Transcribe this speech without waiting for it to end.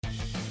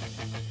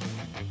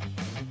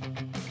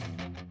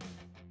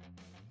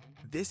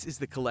This is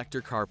the Collector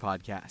Car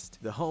Podcast,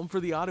 the home for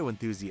the auto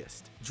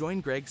enthusiast.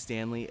 Join Greg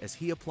Stanley as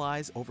he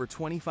applies over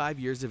 25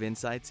 years of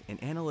insights and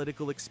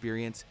analytical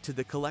experience to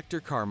the collector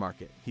car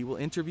market. He will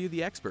interview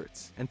the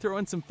experts and throw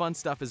in some fun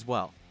stuff as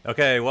well.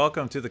 Okay,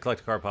 welcome to the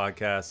Collector Car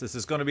Podcast. This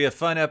is going to be a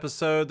fun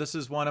episode. This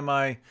is one of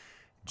my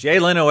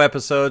Leno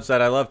episodes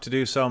that I love to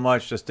do so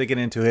much, just digging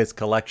into his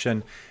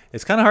collection.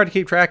 It's kind of hard to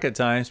keep track at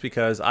times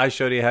because I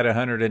showed he had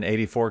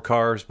 184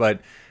 cars,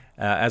 but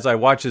as I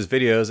watch his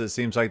videos, it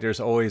seems like there's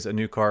always a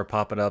new car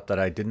popping up that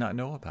I did not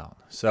know about.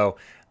 So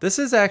this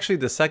is actually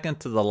the second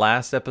to the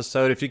last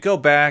episode. If you go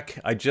back,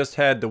 I just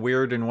had the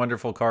weird and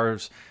wonderful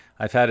cars.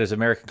 I've had his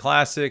American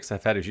Classics.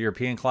 I've had his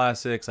European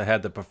Classics. I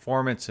had the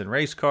performance and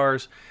race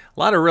cars. A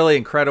lot of really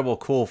incredible,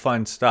 cool,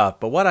 fun stuff.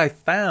 But what I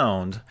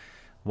found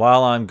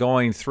while I'm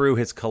going through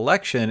his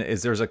collection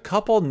is there's a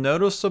couple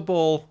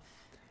noticeable,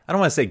 I don't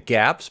want to say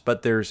gaps,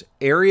 but there's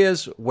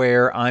areas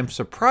where I'm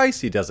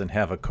surprised he doesn't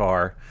have a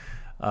car.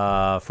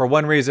 For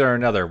one reason or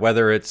another,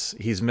 whether it's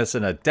he's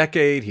missing a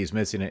decade, he's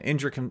missing an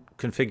engine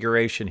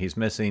configuration, he's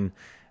missing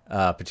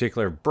a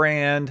particular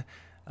brand.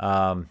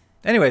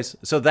 Anyways,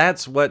 so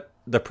that's what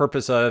the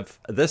purpose of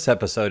this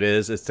episode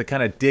is to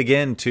kind of dig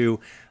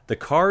into the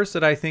cars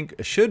that I think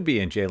should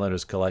be in Jay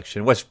Leno's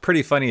collection. What's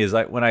pretty funny is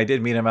when I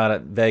did meet him out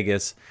at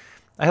Vegas,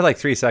 I had like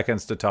 3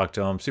 seconds to talk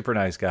to him. Super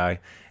nice guy.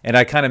 And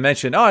I kind of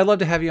mentioned, I'd love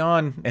to have you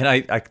on. And I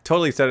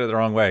totally said it the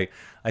wrong way.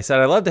 I said,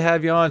 I'd love to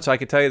have you on so I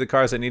could tell you the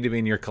cars that need to be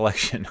in your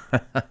collection.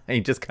 And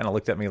he just kind of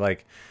looked at me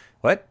like,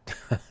 what?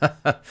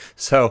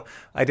 So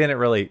I didn't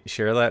really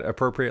share that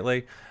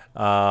appropriately.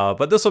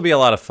 But this will be a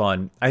lot of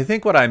fun. I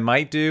think what I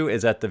might do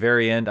is at the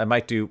very end,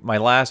 my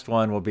last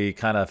one will be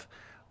kind of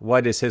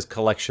what is his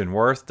collection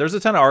worth. There's a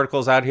ton of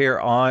articles out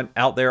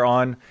there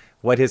on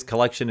what his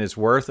collection is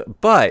worth.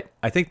 But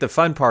I think the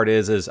fun part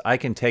is I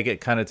can take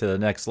it kind of to the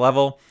next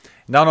level.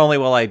 Not only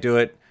will I do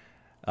it,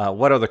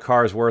 what are the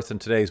cars worth in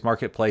today's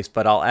marketplace,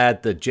 but I'll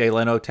add the Jay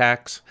Leno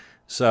tax.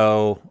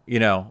 So,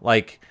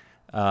 like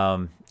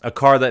a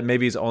car that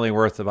maybe is only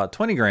worth about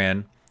 20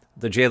 grand,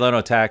 the Jay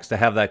Leno tax to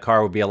have that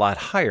car would be a lot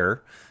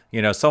higher.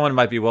 Someone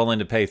might be willing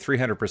to pay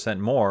 300%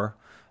 more,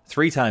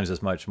 3 times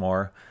as much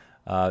more,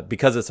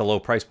 because it's a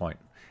low price point.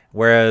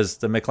 Whereas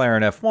the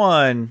McLaren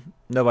F1,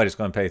 nobody's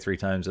going to pay 3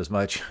 times as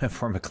much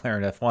for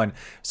McLaren F1.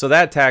 So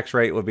that tax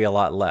rate would be a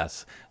lot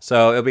less.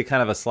 So it'll be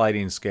kind of a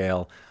sliding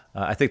scale.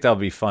 I think that'll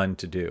be fun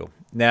to do.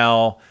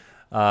 Now,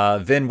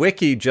 Vin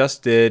Wiki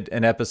just did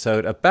an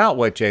episode about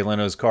what Jay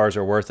Leno's cars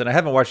are worth, and I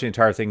haven't watched the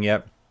entire thing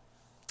yet.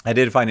 I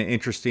did find it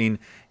interesting.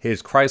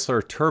 His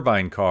Chrysler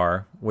turbine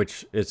car,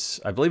 which is,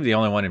 I believe, the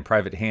only one in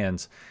private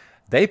hands,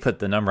 they put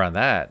the number on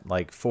that,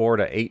 like $4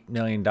 to $8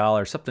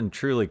 million, something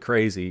truly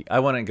crazy. I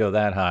wouldn't go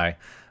that high.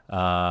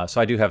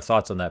 So I do have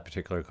thoughts on that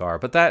particular car,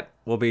 but that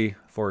will be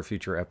for a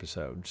future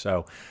episode.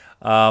 So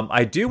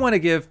I do want to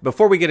give,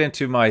 before we get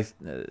into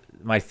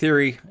my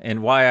theory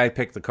and why I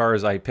picked the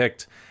cars I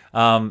picked,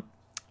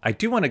 I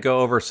do want to go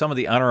over some of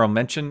the honorable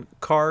mention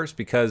cars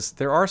because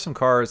there are some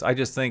cars I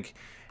just think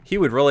he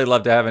would really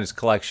love to have in his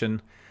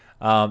collection.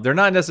 They're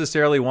not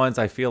necessarily ones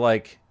I feel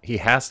like he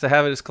has to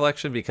have in his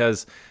collection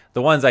because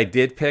the ones I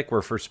did pick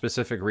were for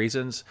specific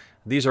reasons.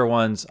 These are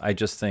ones I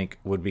just think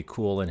would be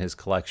cool in his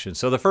collection.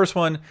 So the first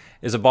one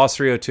is a Boss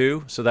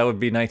 302. So that would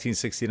be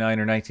 1969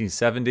 or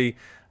 1970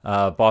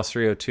 Boss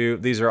 302.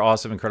 These are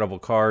awesome, incredible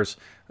cars.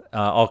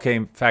 All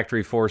came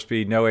factory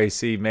 4-speed, no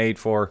AC, made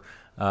for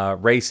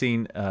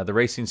racing, the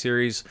racing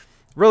series.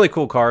 Really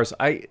cool cars.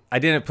 I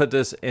didn't put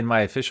this in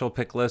my official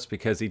pick list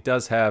because he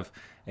does have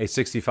a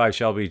 65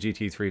 Shelby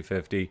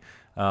GT350.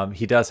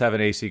 He does have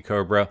an AC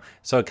Cobra.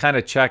 So it kind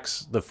of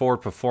checks the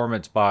Ford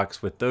performance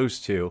box with those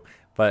two.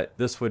 But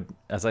this would,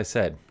 as I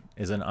said,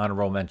 is an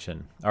honorable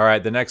mention. All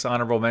right, the next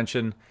honorable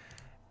mention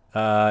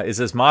is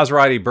this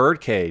Maserati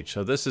Birdcage.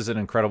 So this is an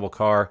incredible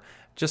car.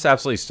 Just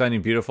absolutely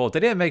stunning, beautiful. They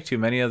didn't make too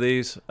many of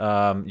these.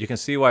 You can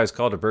see why it's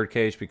called a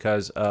birdcage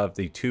because of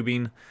the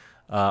tubing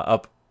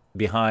up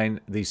behind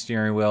the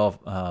steering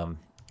wheel.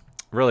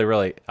 Really,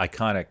 really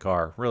iconic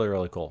car. Really,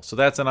 really cool. So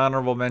that's an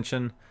honorable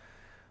mention.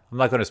 I'm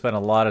not going to spend a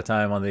lot of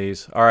time on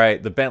these. All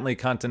right, the Bentley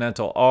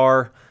Continental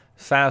R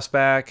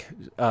Fastback,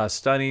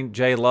 stunning.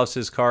 Jay loves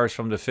his cars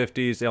from the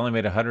 50s. They only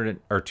made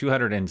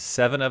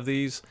 207 of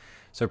these.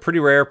 So pretty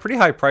rare, pretty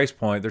high price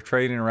point. They're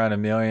trading around $1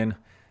 million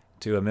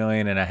to $1.5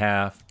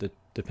 million,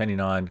 depending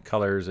on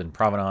colors and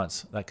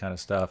provenance, that kind of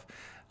stuff.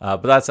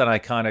 But that's an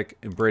iconic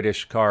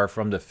British car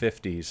from the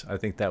 50s. I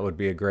think that would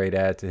be a great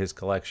add to his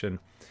collection.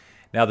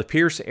 Now, the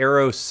Pierce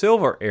Arrow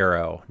Silver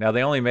Arrow. Now,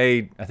 they only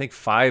made, I think,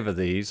 5 of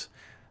these.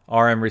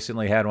 RM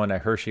recently had one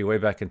at Hershey way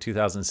back in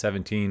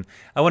 2017.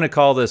 I wouldn't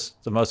call this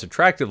the most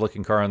attractive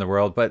looking car in the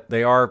world, but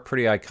they are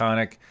pretty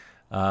iconic.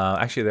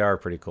 Actually, they are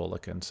pretty cool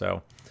looking.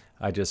 So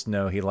I just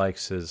know he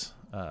likes his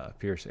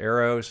Pierce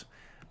Arrows.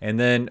 And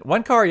then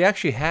one car, he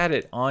actually had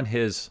it on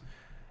his,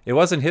 it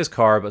wasn't his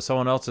car, but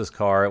someone else's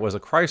car. It was a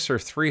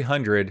Chrysler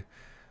 300.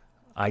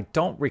 I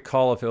don't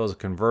recall if it was a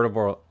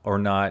convertible or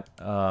not.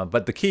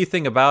 But the key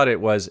thing about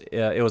it was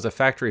a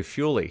factory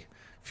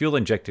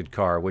fuel-injected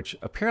car, which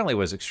apparently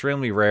was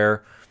extremely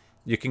rare.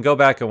 You can go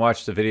back and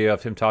watch the video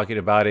of him talking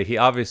about it. He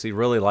obviously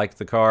really liked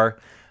the car.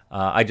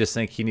 I just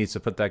think he needs to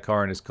put that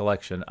car in his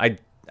collection.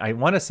 I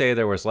want to say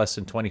there was less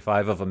than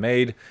 25 of them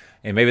made,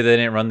 and maybe they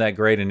didn't run that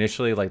great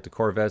initially, like the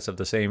Corvettes of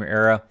the same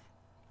era.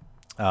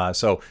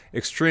 So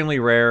extremely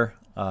rare.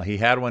 He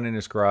had one in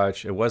his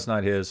garage. It was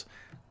not his,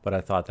 but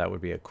I thought that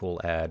would be a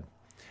cool ad.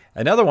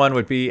 Another one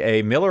would be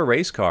a Miller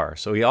race car.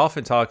 So he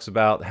often talks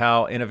about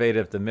how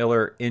innovative the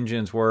Miller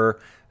engines were,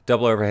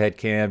 double overhead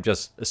cam,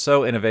 just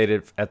so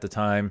innovative at the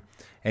time.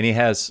 And he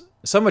has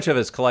so much of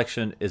his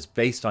collection is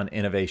based on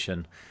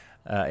innovation.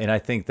 And I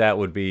think that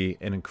would be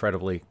an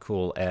incredibly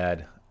cool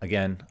ad.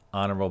 Again,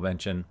 honorable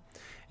mention.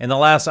 And the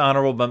last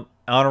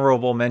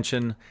honorable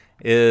mention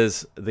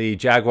is the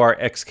Jaguar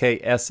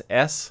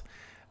XK-SS.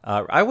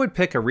 I would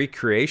pick a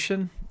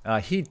recreation.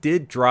 He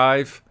did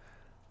drive,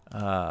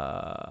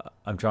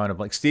 I'm drawing a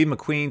blank, Steve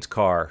McQueen's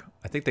car.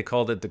 I think they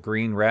called it the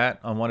Green Rat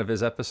on one of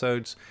his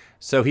episodes.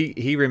 So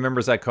he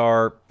remembers that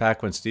car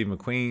back when Steve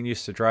McQueen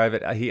used to drive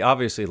it. He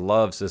obviously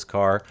loves this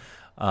car.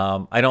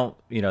 I don't,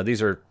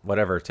 these are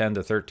whatever, $10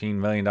 to $13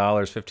 million,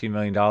 $15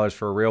 million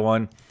for a real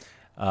one.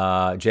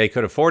 Jay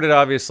could afford it,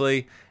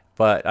 obviously,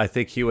 but I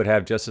think he would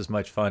have just as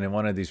much fun in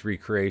one of these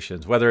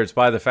recreations, whether it's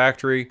by the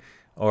factory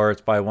or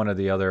it's by one of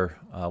the other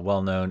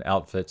well-known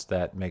outfits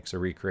that makes a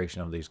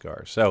recreation of these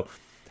cars. So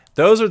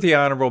those are the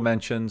honorable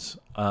mentions.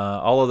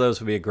 All of those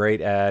would be a great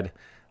ad.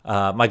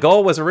 My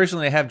goal was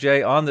originally to have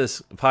Jay on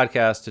this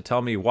podcast to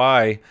tell me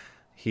why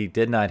he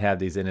did not have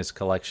these in his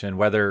collection,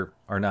 whether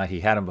or not he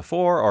had them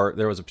before or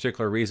there was a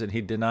particular reason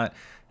he did not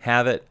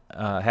have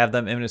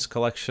them in his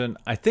collection.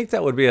 I think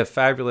that would be a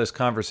fabulous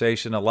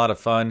conversation, a lot of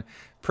fun,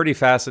 pretty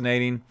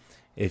fascinating.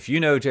 If you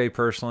know Jay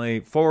personally,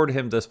 forward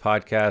him this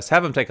podcast,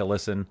 have him take a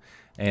listen,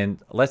 and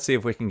let's see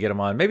if we can get him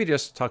on. Maybe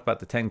just talk about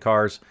the 10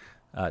 cars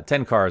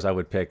I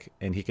would pick,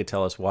 and he could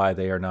tell us why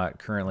they are not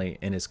currently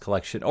in his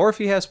collection, or if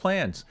he has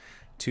plans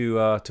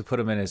to put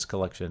them in his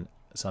collection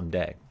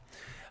someday.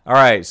 All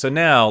right, so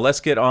now let's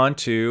get on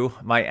to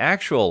my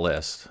actual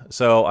list.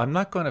 So I'm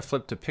not going to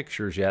flip to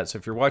pictures yet. So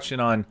if you're watching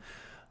on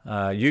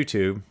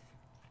YouTube,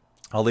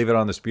 I'll leave it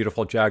on this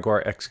beautiful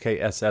Jaguar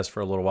XK-SS for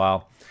a little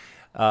while.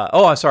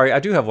 I'm sorry. I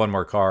do have one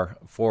more car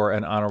for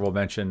an honorable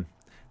mention.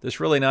 This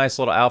really nice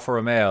little Alfa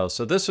Romeo.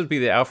 So this would be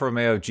the Alfa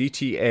Romeo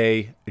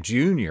GTA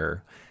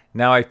Junior.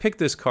 Now I picked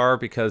this car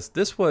because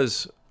this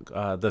was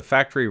the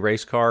factory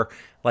race car.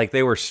 Like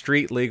they were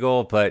street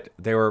legal, but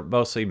they were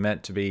mostly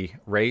meant to be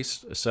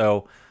raced.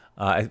 So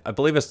I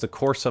believe it's the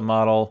Corsa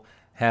model,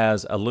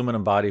 has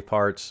aluminum body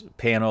parts,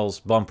 panels,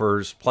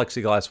 bumpers,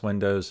 plexiglass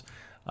windows,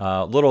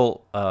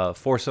 little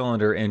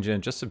 4-cylinder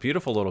engine, just a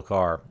beautiful little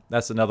car.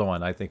 That's another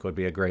one I think would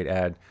be a great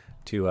add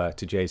to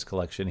Jay's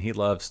collection. He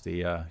loves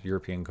the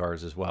European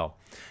cars as well.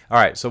 All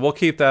right, so we'll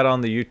keep that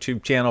on the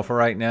YouTube channel for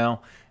right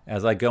now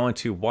as I go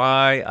into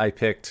why I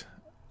picked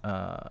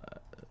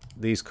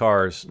these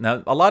cars.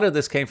 Now, a lot of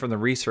this came from the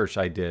research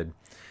I did.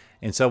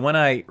 And so when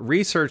I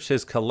researched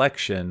his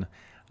collection,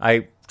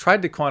 I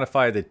tried to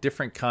quantify the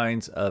different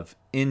kinds of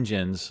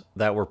engines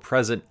that were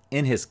present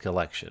in his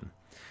collection.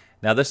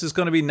 Now, this is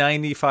going to be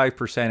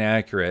 95%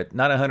 accurate,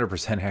 not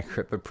 100%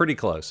 accurate, but pretty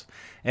close.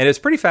 And it's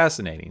pretty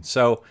fascinating.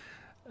 So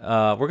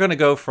we're going to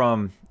go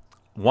from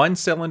one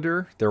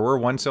cylinder, there were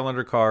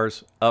one-cylinder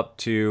cars, up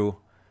to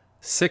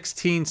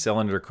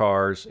 16-cylinder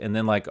cars, and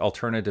then like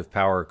alternative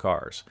power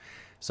cars.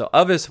 So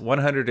of his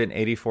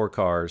 184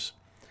 cars,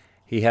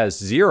 he has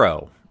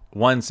 0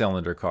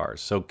 one-cylinder cars.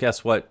 So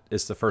guess what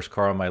is the first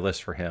car on my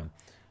list for him?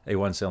 A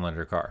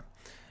one-cylinder car.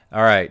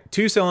 All right,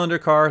 2-cylinder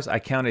cars, I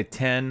counted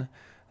 10.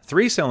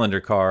 3-cylinder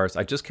cars,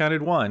 I just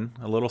counted 1,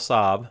 a little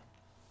sob.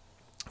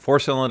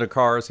 4-cylinder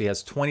cars, he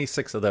has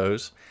 26 of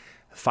those.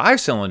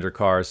 5-cylinder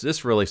cars,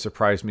 this really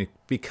surprised me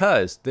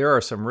because there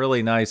are some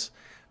really nice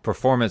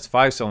performance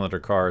 5-cylinder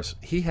cars.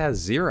 He has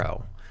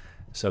 0.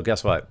 So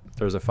guess what?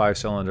 There's a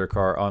 5-cylinder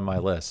car on my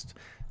list.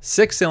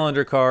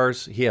 6-cylinder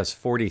cars, he has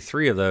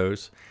 43 of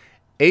those.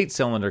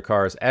 8-cylinder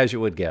cars, as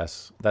you would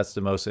guess, that's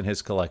the most in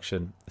his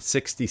collection.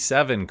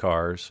 67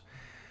 cars.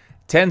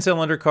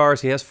 10-cylinder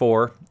cars, he has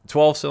 4.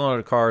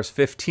 12-cylinder cars,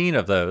 15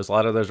 of those. A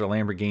lot of those are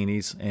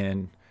Lamborghinis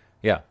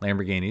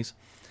Lamborghinis.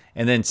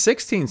 And then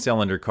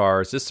 16-cylinder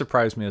cars, this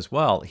surprised me as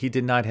well. He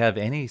did not have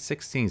any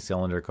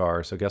 16-cylinder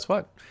cars. So guess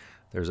what?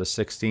 There's a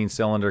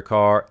 16-cylinder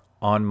car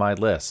on my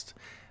list.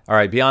 All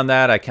right, beyond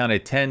that, I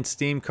counted 10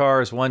 steam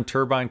cars, 1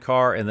 turbine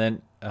car, and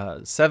then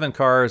 7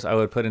 cars I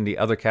would put in the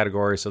other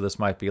category. So this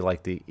might be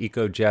like the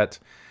EcoJet,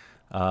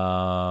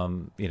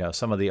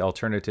 some of the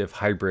alternative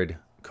hybrid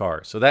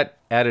cars. So that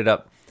added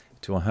up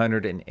to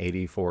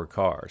 184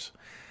 cars.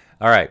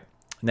 All right.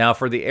 Now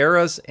for the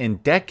eras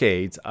and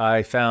decades,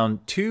 I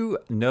found 2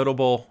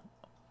 notable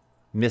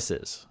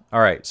misses.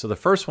 All right. So the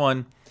first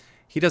one,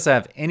 he doesn't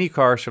have any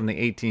cars from the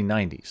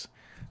 1890s.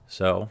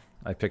 So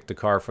I picked a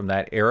car from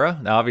that era.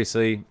 Now,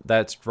 obviously,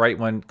 that's right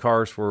when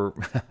cars were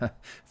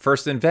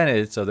first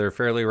invented, so they're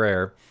fairly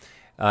rare.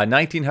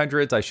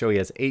 1900s, I show he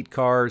has 8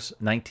 cars.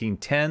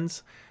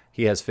 1910s,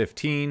 he has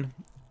 15.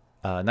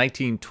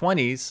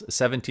 1920s,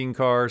 17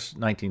 cars,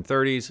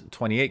 1930s,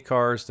 28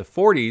 cars, the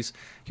 40s,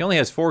 he only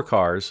has 4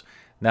 cars.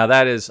 Now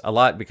that is a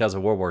lot because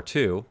of World War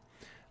II.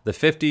 The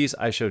 50s,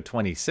 I showed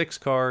 26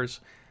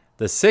 cars.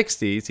 The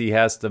 60s, he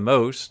has the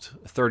most,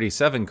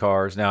 37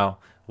 cars. Now,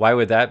 why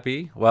would that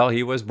be? Well,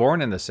 he was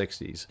born in the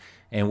 60s.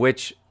 And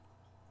which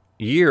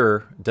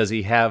year does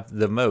he have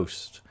the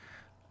most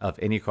of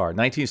any car?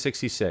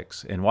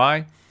 1966. And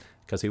why?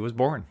 Because he was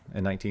born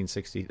in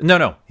 1960.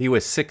 No, he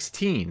was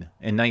 16 in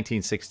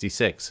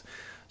 1966.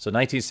 So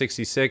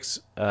 1966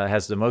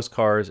 has the most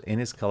cars in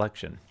his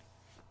collection.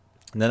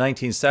 In the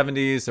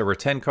 1970s, there were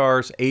 10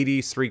 cars,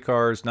 80s, 3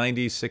 cars,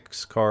 90s,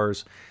 6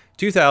 cars,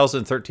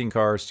 2000, 13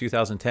 cars,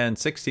 2010,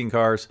 16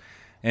 cars,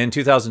 and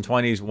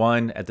 2020s,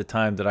 1 at the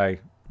time that I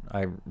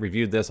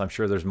reviewed this. I'm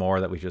sure there's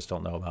more that we just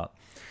don't know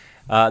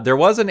about. There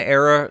was an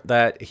era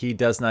that he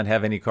does not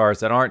have any cars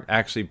that aren't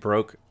actually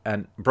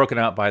broken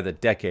out by the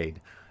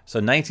decade. So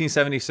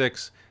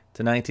 1976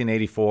 to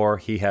 1984,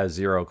 he has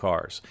 0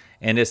 cars.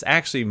 And it's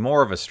actually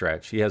more of a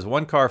stretch. He has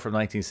 1 car from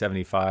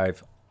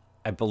 1975.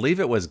 I believe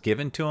it was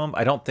given to him.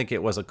 I don't think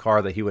it was a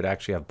car that he would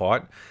actually have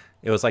bought.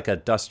 It was like a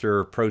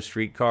Duster Pro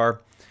Street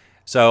car.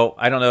 So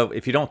I don't know.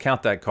 If you don't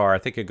count that car, I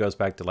think it goes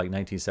back to like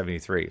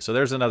 1973. So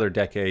there's another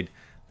decade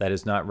that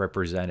is not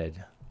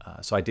represented.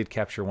 So I did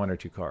capture 1 or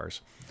 2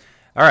 cars.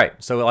 All right.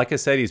 So like I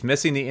said, he's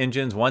missing the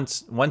engines, one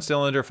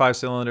cylinder, 5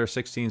 cylinder,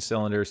 16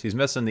 cylinders. He's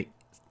missing the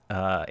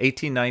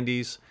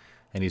 1890s,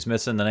 and he's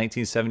missing the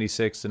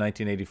 1976 to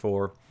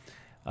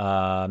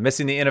 1984.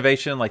 Missing the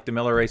innovation like the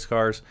Miller race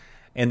cars.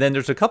 And then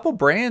there's a couple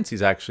brands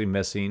he's actually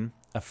missing.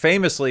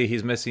 Famously,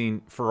 he's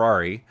missing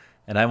Ferrari,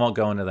 and I won't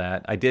go into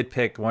that. I did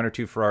pick 1 or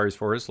 2 Ferraris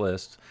for his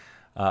list.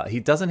 He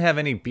doesn't have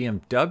any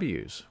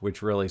BMWs,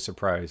 which really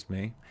surprised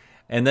me.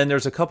 And then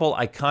there's a couple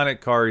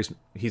iconic cars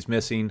he's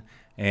missing,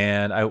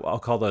 and I'll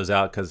call those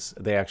out because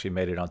they actually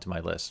made it onto my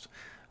list.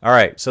 All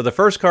right, so the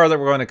first car that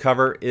we're going to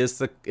cover is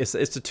it's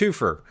a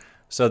twofer.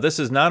 So this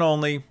is not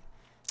only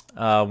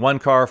 1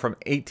 car from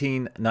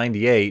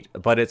 1898,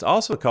 but it's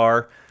also a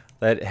car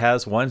that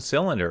has 1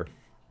 cylinder.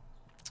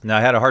 Now,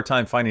 I had a hard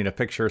time finding a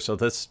picture, so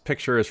this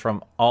picture is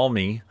from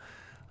Almi.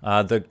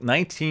 The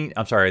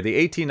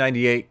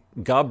 1898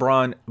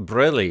 Gabron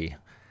Brilli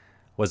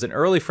was an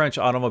early French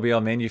automobile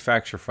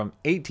manufacturer from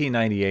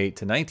 1898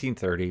 to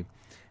 1930.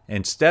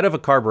 Instead of a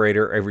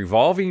carburetor, a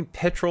revolving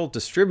petrol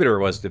distributor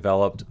was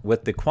developed,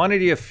 with the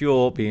quantity of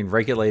fuel being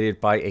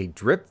regulated by a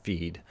drip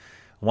feed.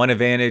 One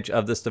advantage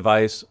of this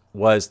device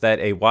was that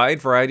a wide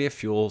variety of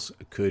fuels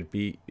could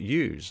be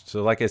used.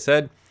 So like I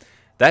said,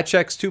 that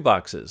checks 2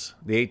 boxes,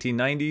 the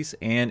 1890s,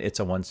 and it's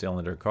a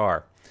 1-cylinder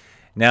car.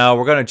 Now,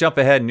 we're going to jump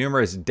ahead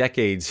numerous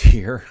decades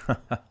here.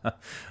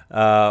 We're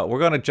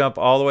going to jump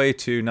all the way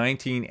to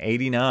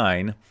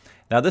 1989.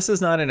 Now, this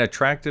is not an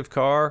attractive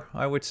car,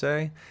 I would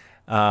say.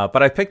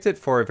 But I picked it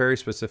for a very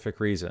specific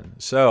reason.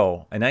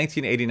 So, a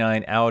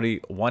 1989 Audi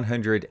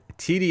 100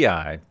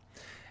 TDI.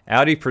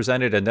 Audi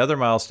presented another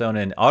milestone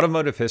in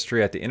automotive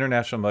history at the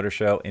International Motor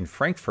Show in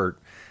Frankfurt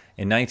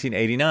in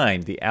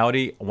 1989, the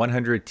Audi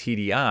 100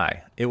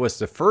 TDI. It was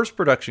the first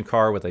production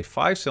car with a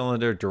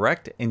 5-cylinder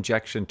direct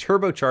injection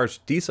turbocharged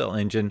diesel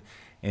engine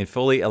and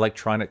fully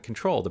electronic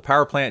control. The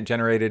power plant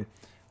generated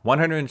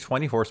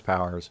 120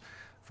 horsepower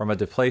from a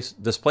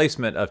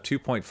displacement of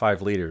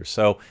 2.5 liters.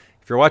 So,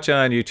 if you're watching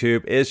on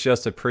YouTube, it's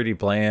just a pretty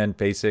bland,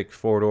 basic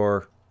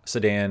 4-door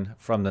sedan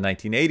from the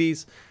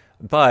 1980s,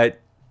 but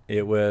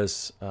it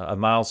was a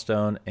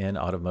milestone in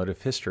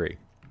automotive history.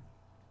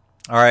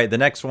 All right, the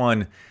next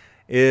one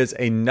is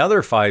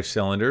another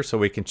 5-cylinder, so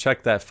we can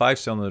check that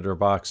 5-cylinder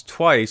box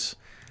twice.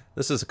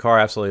 This is a car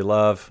I absolutely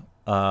love.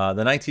 The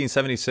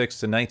 1976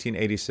 to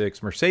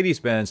 1986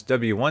 Mercedes-Benz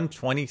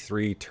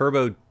W123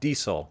 Turbo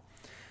Diesel.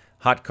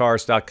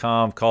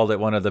 HotCars.com called it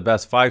one of the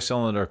best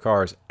 5-cylinder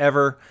cars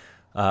ever.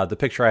 The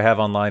picture I have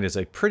online is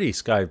a pretty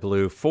sky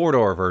blue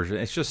 4-door version.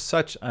 It's just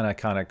such an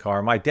iconic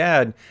car. My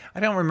dad, I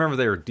don't remember if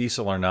they were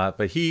diesel or not,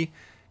 but he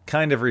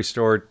kind of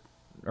restored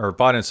or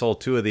bought and sold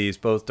 2 of these,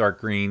 both dark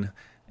green,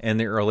 in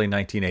the early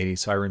 1980s.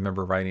 So I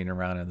remember riding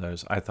around in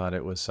those. I thought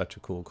it was such a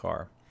cool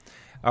car.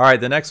 All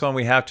right, the next one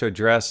we have to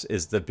address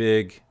is the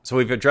big. So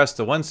we've addressed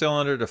the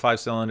 1-cylinder to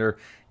 5-cylinder.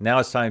 Now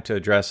it's time to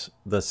address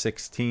the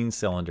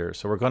 16-cylinder.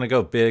 So we're going to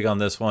go big on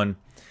this one.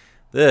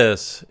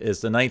 This is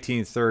the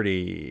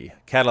 1930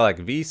 Cadillac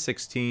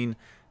V16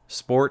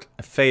 Sport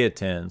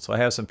Phaeton. So I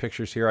have some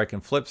pictures here I can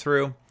flip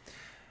through.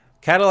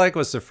 Cadillac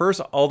was the first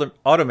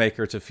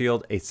automaker to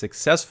field a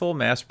successful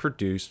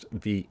mass-produced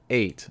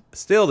V8.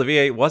 Still, the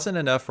V8 wasn't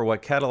enough for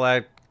what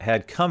Cadillac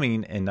had coming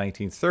in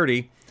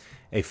 1930,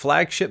 a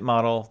flagship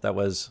model that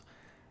was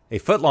a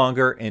foot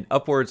longer and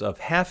upwards of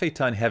half a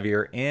ton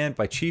heavier, and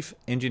by chief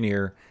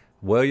engineer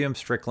William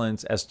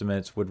Strickland's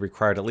estimates would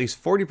require at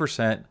least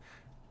 40%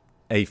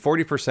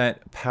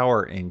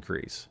 power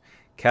increase.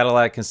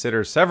 Cadillac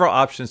considered several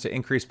options to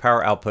increase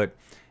power output.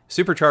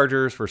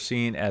 Superchargers were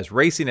seen as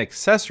racing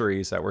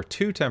accessories that were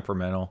too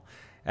temperamental.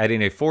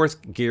 Adding a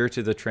 4th gear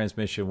to the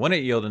transmission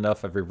wouldn't yield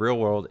enough of a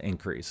real-world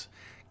increase.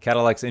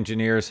 Cadillac's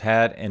engineers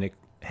had an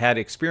had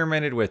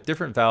experimented with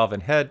different valve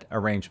and head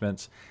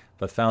arrangements,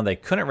 but found they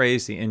couldn't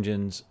raise the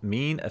engine's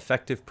mean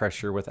effective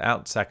pressure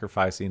without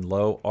sacrificing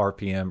low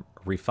RPM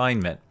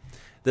refinement.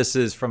 This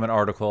is from an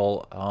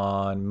article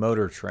on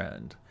Motor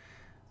Trend.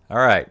 All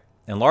right.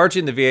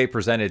 Enlarging the V8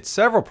 presented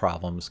several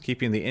problems.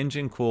 Keeping the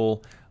engine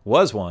cool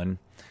was one,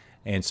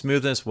 and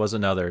smoothness was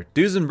another.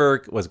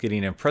 Duesenberg was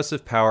getting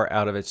impressive power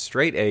out of its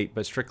straight 8,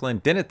 but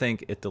Strickland didn't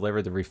think it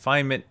delivered the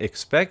refinement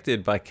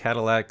expected by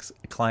Cadillac's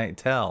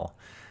clientele.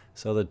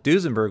 So the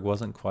Duesenberg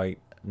wasn't quite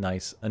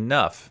nice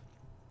enough.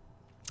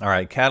 All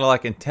right,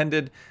 Cadillac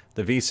intended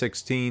the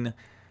V16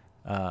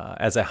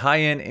 as a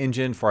high-end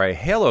engine for a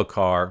halo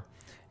car,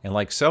 and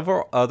like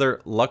several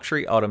other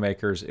luxury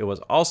automakers, it was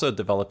also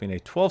developing a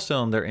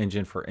 12-cylinder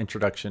engine for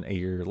introduction a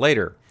year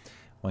later.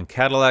 When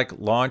Cadillac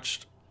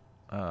launched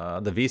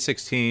the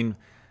V16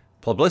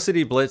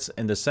 publicity blitz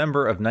in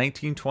December of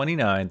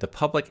 1929, the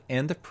public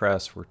and the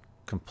press were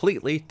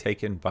completely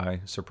taken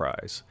by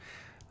surprise.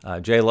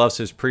 Jay loves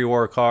his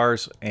pre-war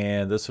cars,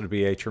 and this would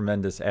be a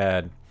tremendous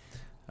add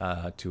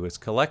to his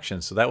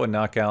collection. So that would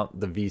knock out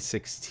the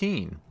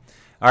V16.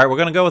 All right, we're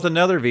going to go with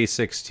another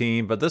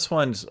V16, but this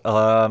one's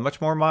much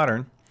more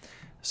modern.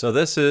 So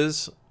this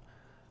is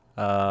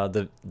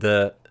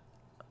the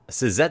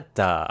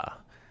Cizetta.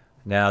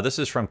 Now, this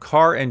is from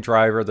Car and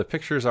Driver. The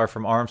pictures are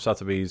from Arm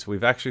Sotheby's.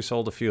 We've actually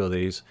sold a few of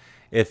these.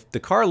 If the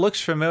car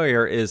looks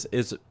familiar,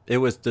 it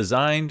was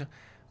designed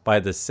by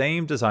the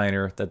same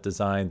designer that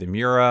designed the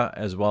Miura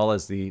as well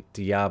as the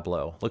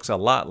Diablo. Looks a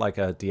lot like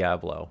a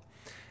Diablo.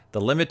 The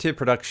limited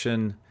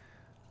production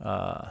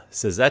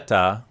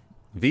Cizetta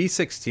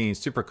V16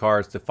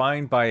 supercar is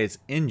defined by its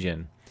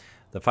engine.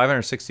 The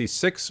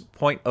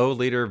 566.0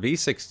 liter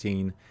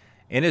V16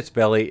 in its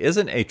belly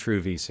isn't a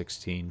true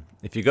V16.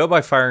 If you go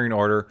by firing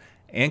order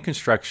and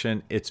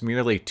construction, it's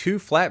merely two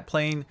flat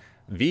plane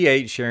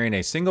V8 sharing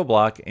a single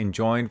block and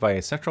joined by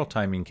a central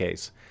timing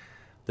case.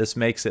 This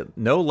makes it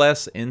no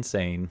less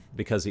insane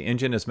because the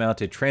engine is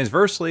mounted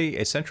transversely.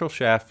 A central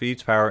shaft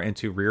feeds power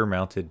into a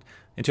rear-mounted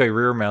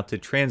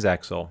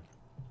transaxle.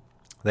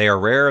 They are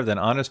rarer than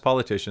honest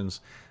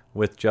politicians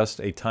with just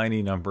a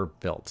tiny number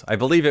built. I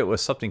believe it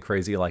was something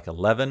crazy like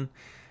 11.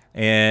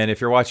 And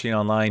if you're watching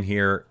online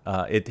here,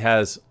 it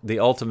has the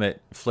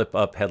ultimate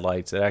flip-up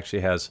headlights. It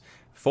actually has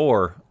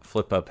 4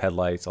 flip-up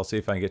headlights. I'll see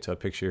if I can get to a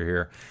picture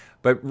here.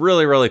 But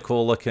really, really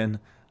cool looking.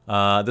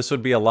 This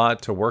would be a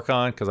lot to work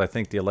on because I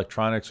think the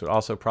electronics would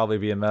also probably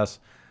be a mess.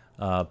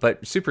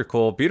 But super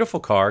cool. Beautiful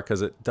car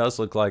because it does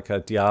look like a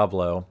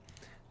Diablo.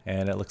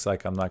 And it looks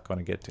like I'm not going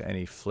to get to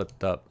any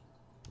flipped-up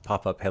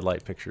pop-up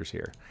headlight pictures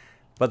here.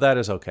 But that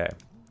is okay.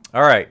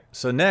 All right,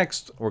 so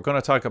next we're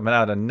going to talk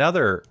about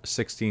another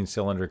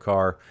 16-cylinder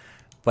car,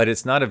 but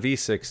it's not a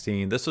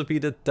V16. This would be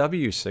the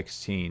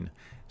W16.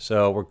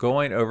 So we're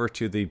going over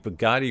to the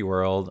Bugatti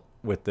world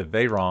with the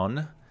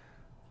Veyron.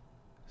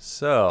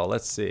 So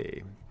let's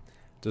see.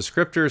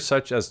 Descriptors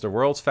such as the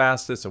world's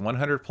fastest and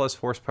 100-plus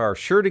horsepower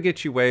sure to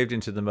get you waved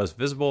into the most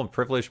visible and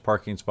privileged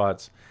parking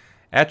spots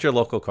at your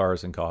local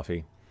Cars and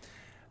Coffee.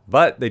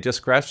 But they just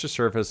scratched the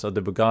surface of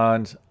the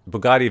Bugatti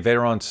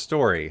Veyron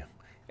story.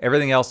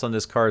 Everything else on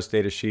this car's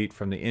data sheet,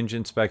 from the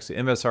engine specs to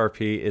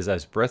MSRP, is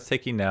as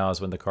breathtaking now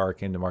as when the car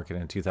came to market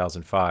in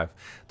 2005.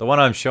 The one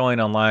I'm showing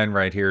online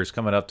right here is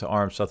coming up to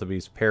Arm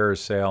Sotheby's Paris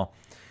sale.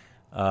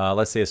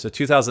 Let's see, it's a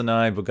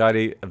 2009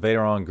 Bugatti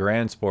Veyron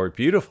Grand Sport.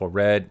 Beautiful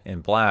red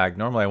and black.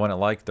 Normally I wouldn't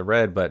like the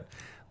red, but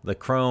the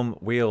chrome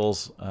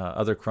wheels,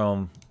 other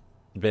chrome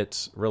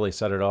bits really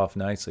set it off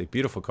nicely.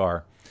 Beautiful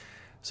car.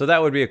 So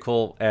that would be a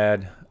cool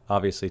add,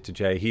 obviously, to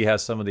Jay. He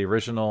has some of the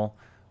original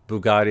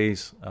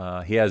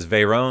Bugattis. He has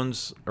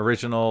Veyron's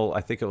original,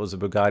 I think it was a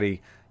Bugatti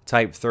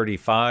Type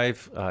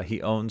 35.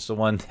 He owns the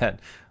one that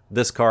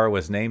this car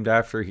was named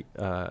after.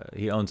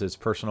 He owns his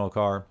personal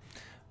car.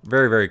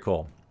 Very, very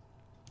cool.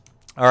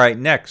 All right,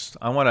 next,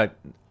 I want to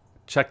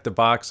check the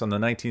box on the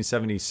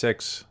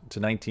 1976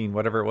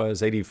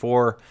 to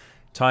 84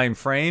 time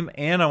frame,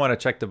 and I want to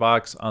check the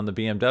box on the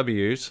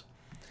BMWs.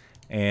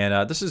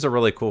 And this is a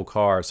really cool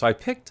car. So I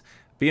picked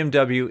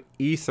BMW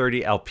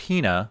E30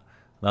 Alpina.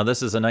 Now, this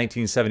is a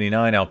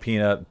 1979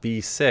 Alpina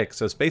B6,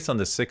 so it's based on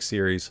the 6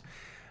 Series.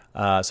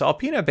 So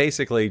Alpina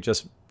basically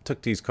just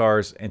took these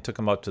cars and took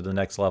them up to the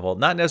next level.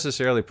 Not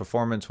necessarily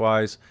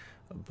performance-wise,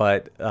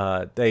 but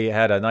they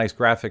had a nice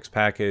graphics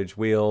package,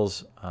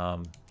 wheels,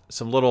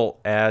 some little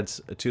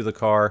adds to the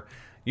car,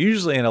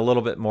 usually in a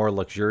little bit more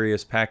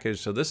luxurious package.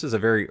 So this is a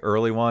very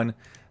early one.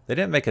 They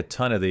didn't make a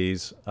ton of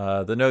these.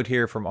 The note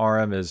here from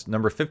RM is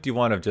number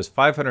 51 of just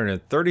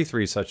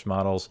 533 such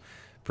models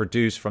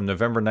produced from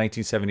November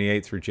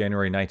 1978 through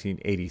January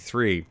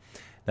 1983.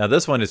 Now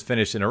this one is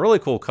finished in a really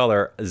cool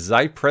color,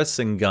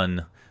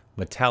 Zypressingun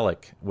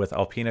metallic with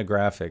Alpina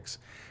graphics.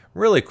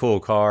 Really cool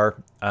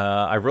car.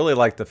 I really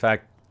like the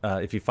fact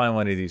if you find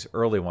one of these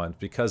early ones,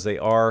 because they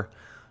are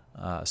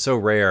so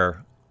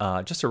rare,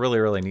 just a really,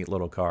 really neat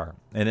little car.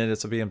 And then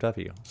it's a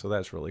BMW, so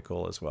that's really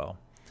cool as well.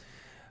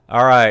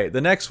 All right,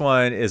 the next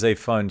one is a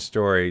fun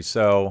story.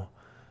 So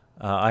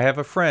I have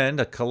a friend,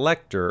 a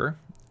collector,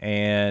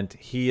 and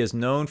he is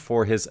known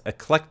for his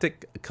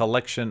eclectic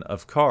collection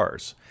of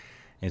cars.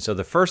 And so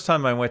the first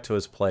time I went to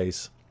his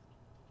place,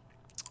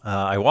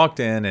 I walked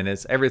in, and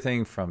it's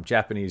everything from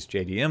Japanese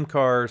JDM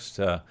cars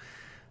to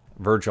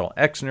Virgil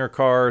Exner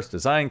cars,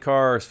 design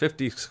cars,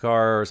 50s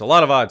cars, a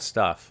lot of odd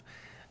stuff.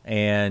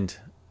 And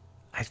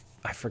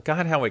I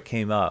forgot how it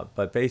came up,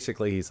 but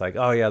basically he's like,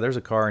 oh yeah, there's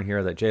a car in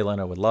here that Jay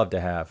Leno would love to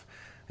have.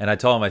 And I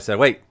told him, I said,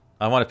 wait,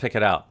 I want to pick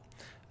it out.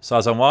 So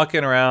as I'm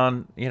walking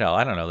around,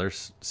 I don't know,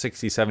 there's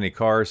 60, 70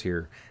 cars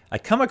here. I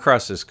come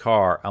across this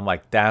car. I'm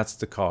like, that's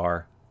the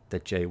car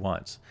that Jay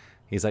wants.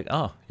 He's like,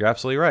 oh, you're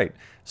absolutely right.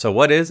 So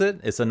what is it?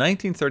 It's a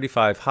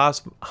 1935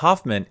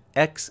 Hoffman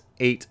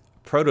X8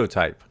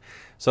 prototype.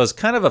 So it's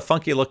kind of a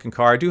funky looking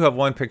car. I do have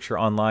one picture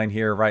online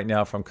here right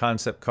now from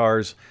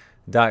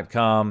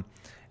conceptcars.com.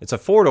 It's a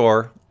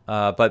 4-door,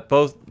 but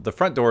both the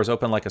front doors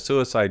open like a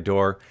suicide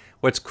door.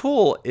 What's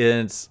cool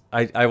is,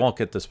 I won't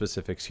get the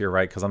specifics here,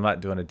 right, because I'm not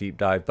doing a deep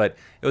dive, but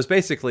it was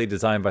basically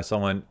designed by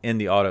someone in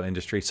the auto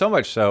industry, so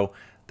much so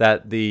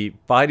that the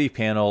body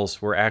panels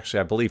were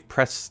actually, I believe,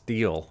 pressed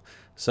steel.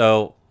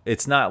 So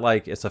it's not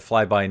like it's a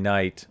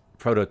fly-by-night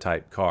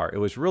prototype car. It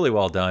was really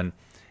well done.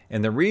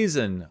 And the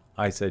reason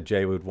I said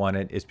Jay would want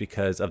it is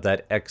because of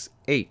that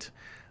X8.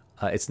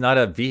 It's not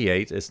a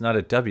V8. It's not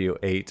a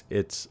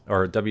W8.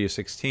 Or a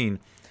W16.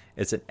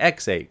 It's an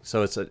X8.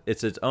 So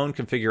it's its own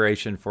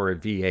configuration for a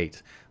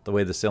V8. The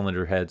way the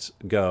cylinder heads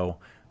go,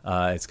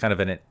 it's kind of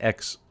an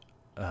X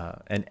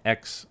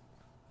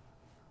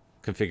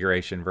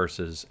configuration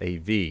versus a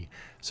V.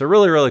 So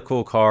really, really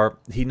cool car.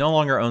 He no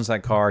longer owns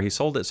that car. He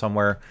sold it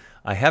somewhere.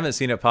 I haven't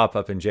seen it pop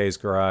up in Jay's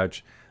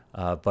garage,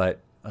 but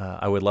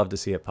I would love to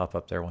see it pop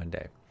up there one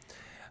day.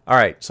 All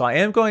right, so I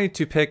am going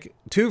to pick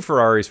 2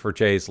 Ferraris for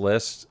Jay's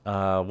list.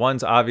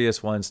 One's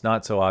obvious, one's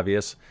not so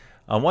obvious.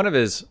 On one of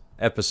his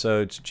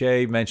episodes,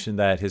 Jay mentioned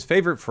that his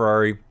favorite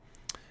Ferrari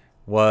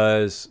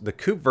was the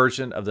coupe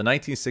version of the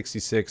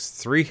 1966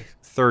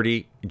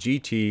 330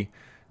 GT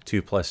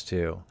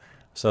 2+2.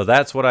 So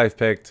that's what I've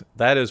picked.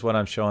 That is what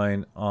I'm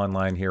showing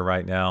online here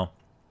right now.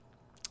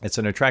 It's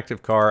an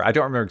attractive car. I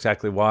don't remember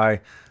exactly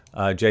why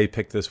Jay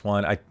picked this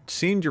one. I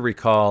seem to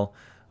recall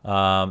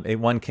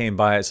one came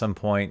by at some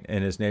point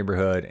in his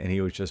neighborhood, and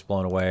he was just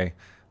blown away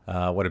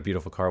what a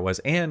beautiful car it was.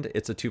 And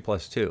it's a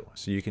 2+2,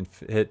 so you can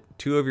fit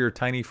 2 of your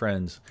tiny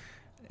friends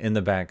in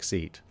the back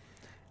seat.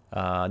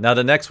 Now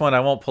the next one, I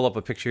won't pull up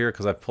a picture here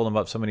because I've pulled them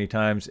up so many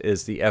times,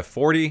 is the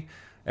F40.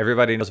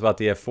 Everybody knows about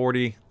the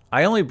F40.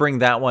 I only bring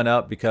that one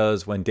up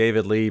because when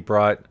David Lee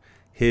brought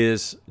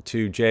his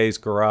to Jay's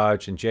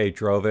garage and Jay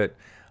drove it,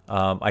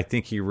 I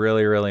think he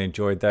really, really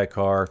enjoyed that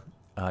car,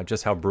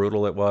 just how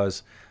brutal it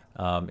was.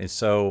 It's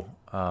so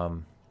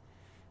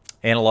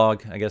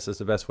analog, I guess is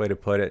the best way to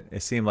put it.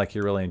 It seemed like he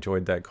really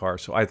enjoyed that car,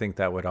 so I think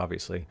that would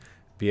obviously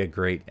be a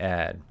great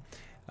ad.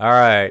 All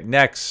right,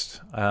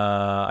 next,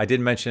 I did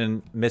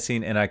mention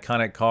missing an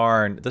iconic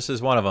car, and this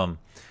is one of them,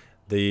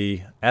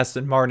 the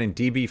Aston Martin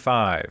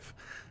DB5.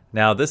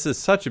 Now, this is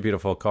such a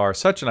beautiful car,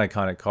 such an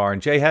iconic car,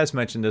 and Jay has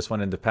mentioned this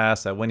one in the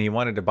past, that when he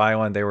wanted to buy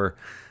one,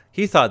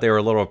 he thought they were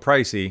a little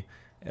pricey,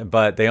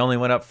 but they only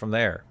went up from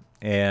there.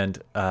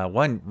 And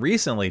one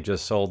recently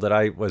just sold that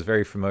I was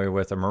very familiar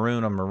with, a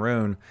maroon on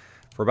maroon,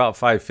 for about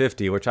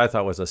 $550, which I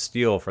thought was a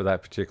steal for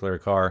that particular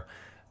car.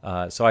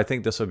 So I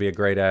think this would be a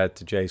great add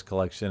to Jay's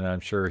collection, and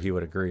I'm sure he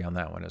would agree on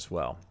that one as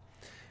well.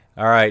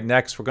 All right,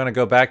 next we're going to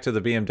go back to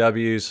the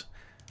BMWs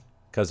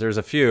because there's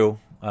a few.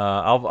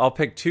 I'll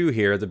pick 2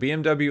 here. The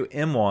BMW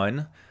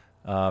M1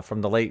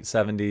 from the late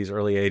 70s,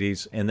 early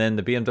 80s, and then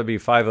the BMW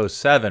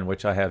 507,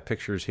 which I have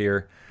pictures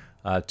here.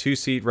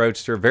 2-seat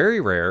roadster, very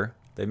rare.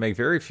 They make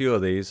very few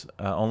of these.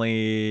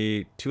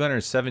 Only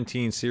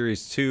 217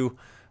 Series 2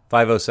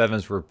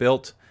 507s were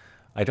built.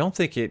 I don't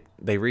think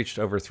they reached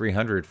over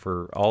 300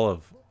 for all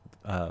of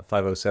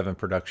 507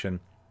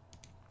 production.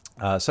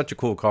 Such a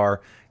cool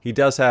car. He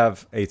does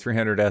have a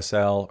 300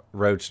 SL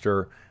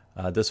Roadster.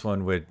 This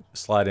one would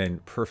slide in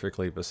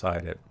perfectly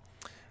beside it.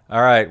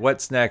 All right,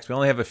 what's next? We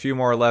only have a few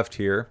more left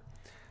here.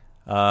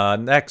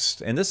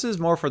 Next, and this is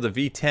more for the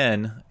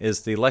V10,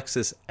 is the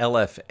Lexus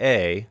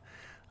LFA.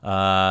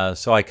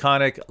 So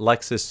iconic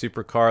Lexus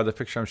supercar. The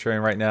picture I'm showing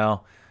right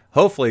now,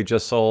 hopefully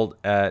just sold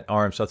at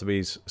RM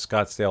Sotheby's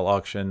Scottsdale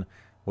auction,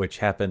 which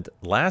happened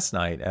last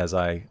night as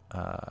I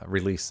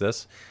released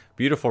this.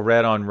 Beautiful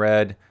red on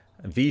red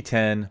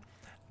V10.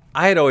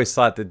 I had always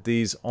thought that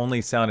these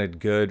only sounded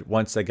good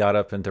once they got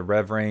up into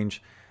rev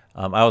range.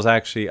 I was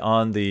actually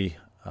on the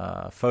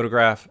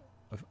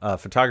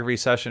photography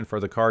session for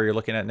the car you're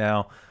looking at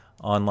now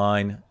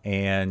online,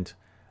 and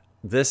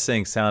this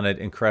thing sounded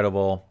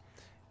incredible.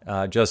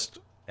 Just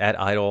at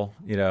idle,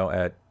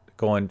 at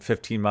going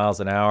 15 miles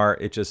an hour,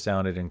 it just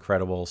sounded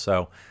incredible.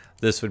 So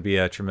this would be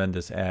a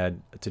tremendous add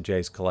to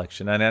Jay's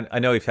collection. And I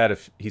know he's had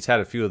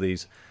a few of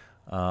these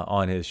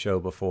on his show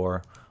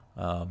before.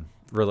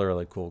 Really,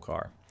 really cool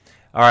car.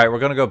 All right, we're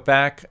going to go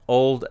back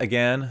old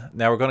again.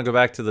 Now we're going to go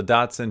back to the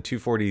Datsun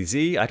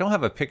 240Z. I don't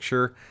have a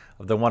picture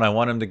of the one I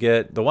want him to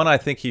get. The one I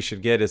think he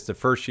should get is the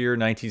first year,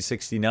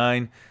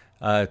 1969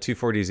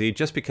 240Z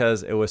just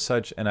because it was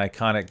such an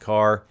iconic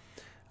car,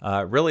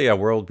 really a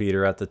world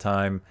beater at the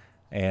time,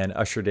 and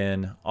ushered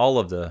in all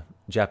of the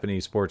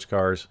Japanese sports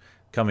cars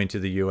coming to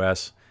the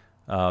U.S.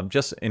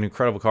 Just an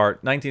incredible car.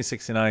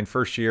 1969,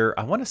 first year.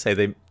 I want to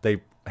say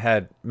they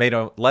had made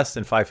less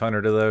than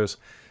 500 of those,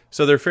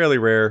 so they're fairly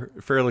rare,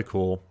 fairly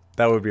cool.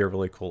 That would be a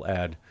really cool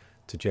add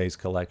to Jay's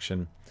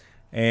collection.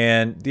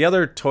 And the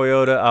other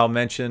Toyota I'll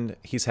mention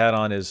he's had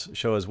on his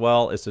show as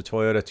well is the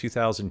Toyota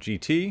 2000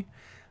 GT.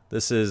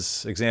 This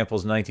is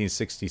examples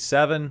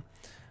 1967.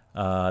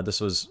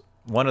 This was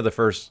one of the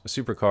first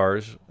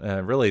supercars,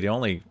 really the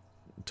only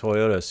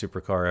Toyota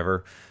supercar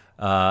ever.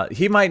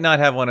 He might not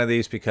have one of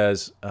these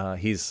because I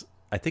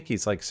think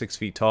he's like 6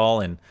 feet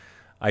tall. And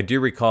I do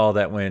recall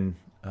that when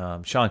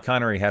Sean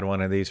Connery had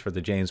one of these for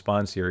the James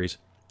Bond series,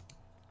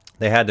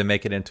 they had to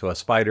make it into a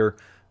Spider,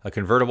 a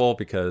convertible,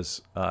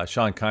 because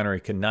Sean Connery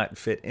could not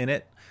fit in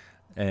it.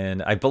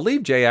 And I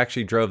believe Jay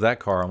actually drove that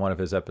car on one of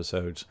his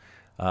episodes.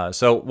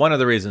 So one of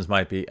the reasons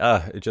might be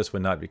it just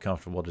would not be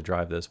comfortable to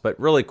drive this. But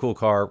really cool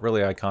car,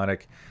 really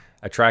iconic,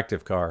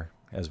 attractive car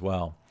as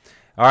well.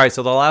 All right,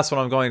 so the last one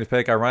I'm going to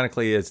pick,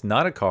 ironically, is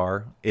not a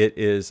car. It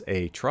is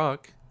a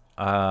truck.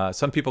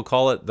 Some people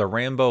call it the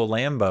Rambo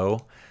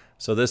Lambo.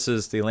 So this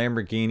is the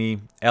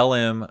Lamborghini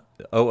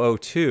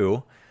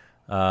LM002.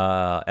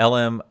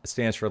 LM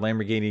stands for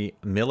Lamborghini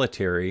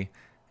Military,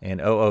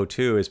 and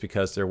 002 is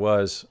because there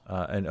was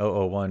an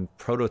 001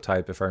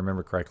 prototype, if I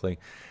remember correctly.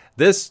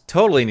 This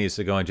totally needs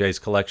to go in Jay's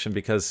collection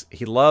because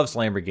he loves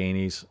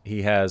Lamborghinis.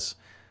 He has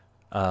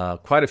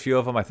quite a few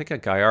of them. I think a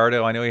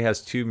Gallardo. I know he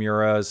has 2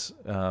 Muras,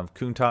 a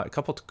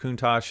couple of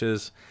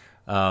Countaches,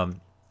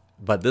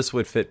 but this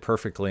would fit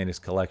perfectly in his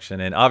collection.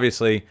 And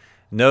obviously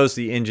knows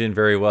the engine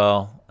very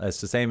well.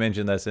 It's the same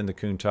engine that's in the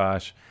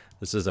Countach.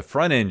 This is a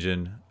front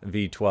engine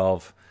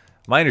V12.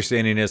 My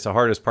understanding is the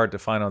hardest part to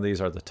find on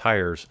these are the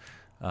tires.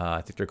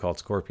 I think they're called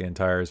Scorpion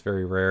tires,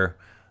 very rare.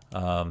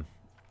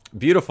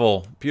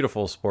 Beautiful,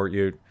 beautiful sport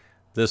ute.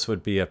 This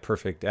would be a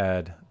perfect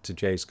add to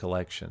Jay's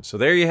collection. So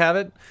there you have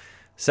it.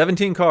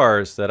 17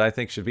 cars that I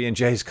think should be in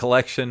Jay's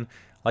collection.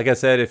 Like I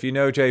said, if you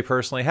know Jay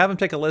personally, have him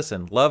take a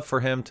listen. Love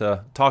for him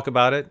to talk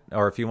about it,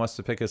 or if he wants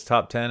to pick his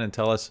top 10 and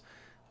tell us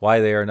why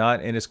they are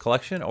not in his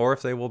collection, or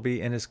if they will be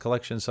in his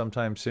collection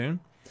sometime soon.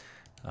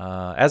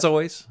 As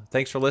always,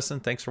 thanks for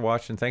listening, thanks for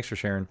watching, thanks for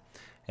sharing,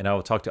 and I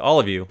will talk to all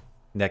of you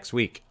next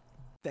week.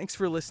 Thanks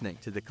for listening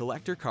to the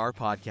Collector Car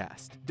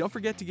Podcast. Don't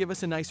forget to give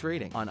us a nice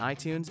rating on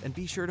iTunes and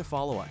be sure to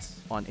follow us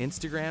on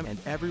Instagram and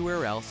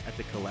everywhere else at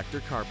the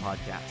Collector Car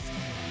Podcast.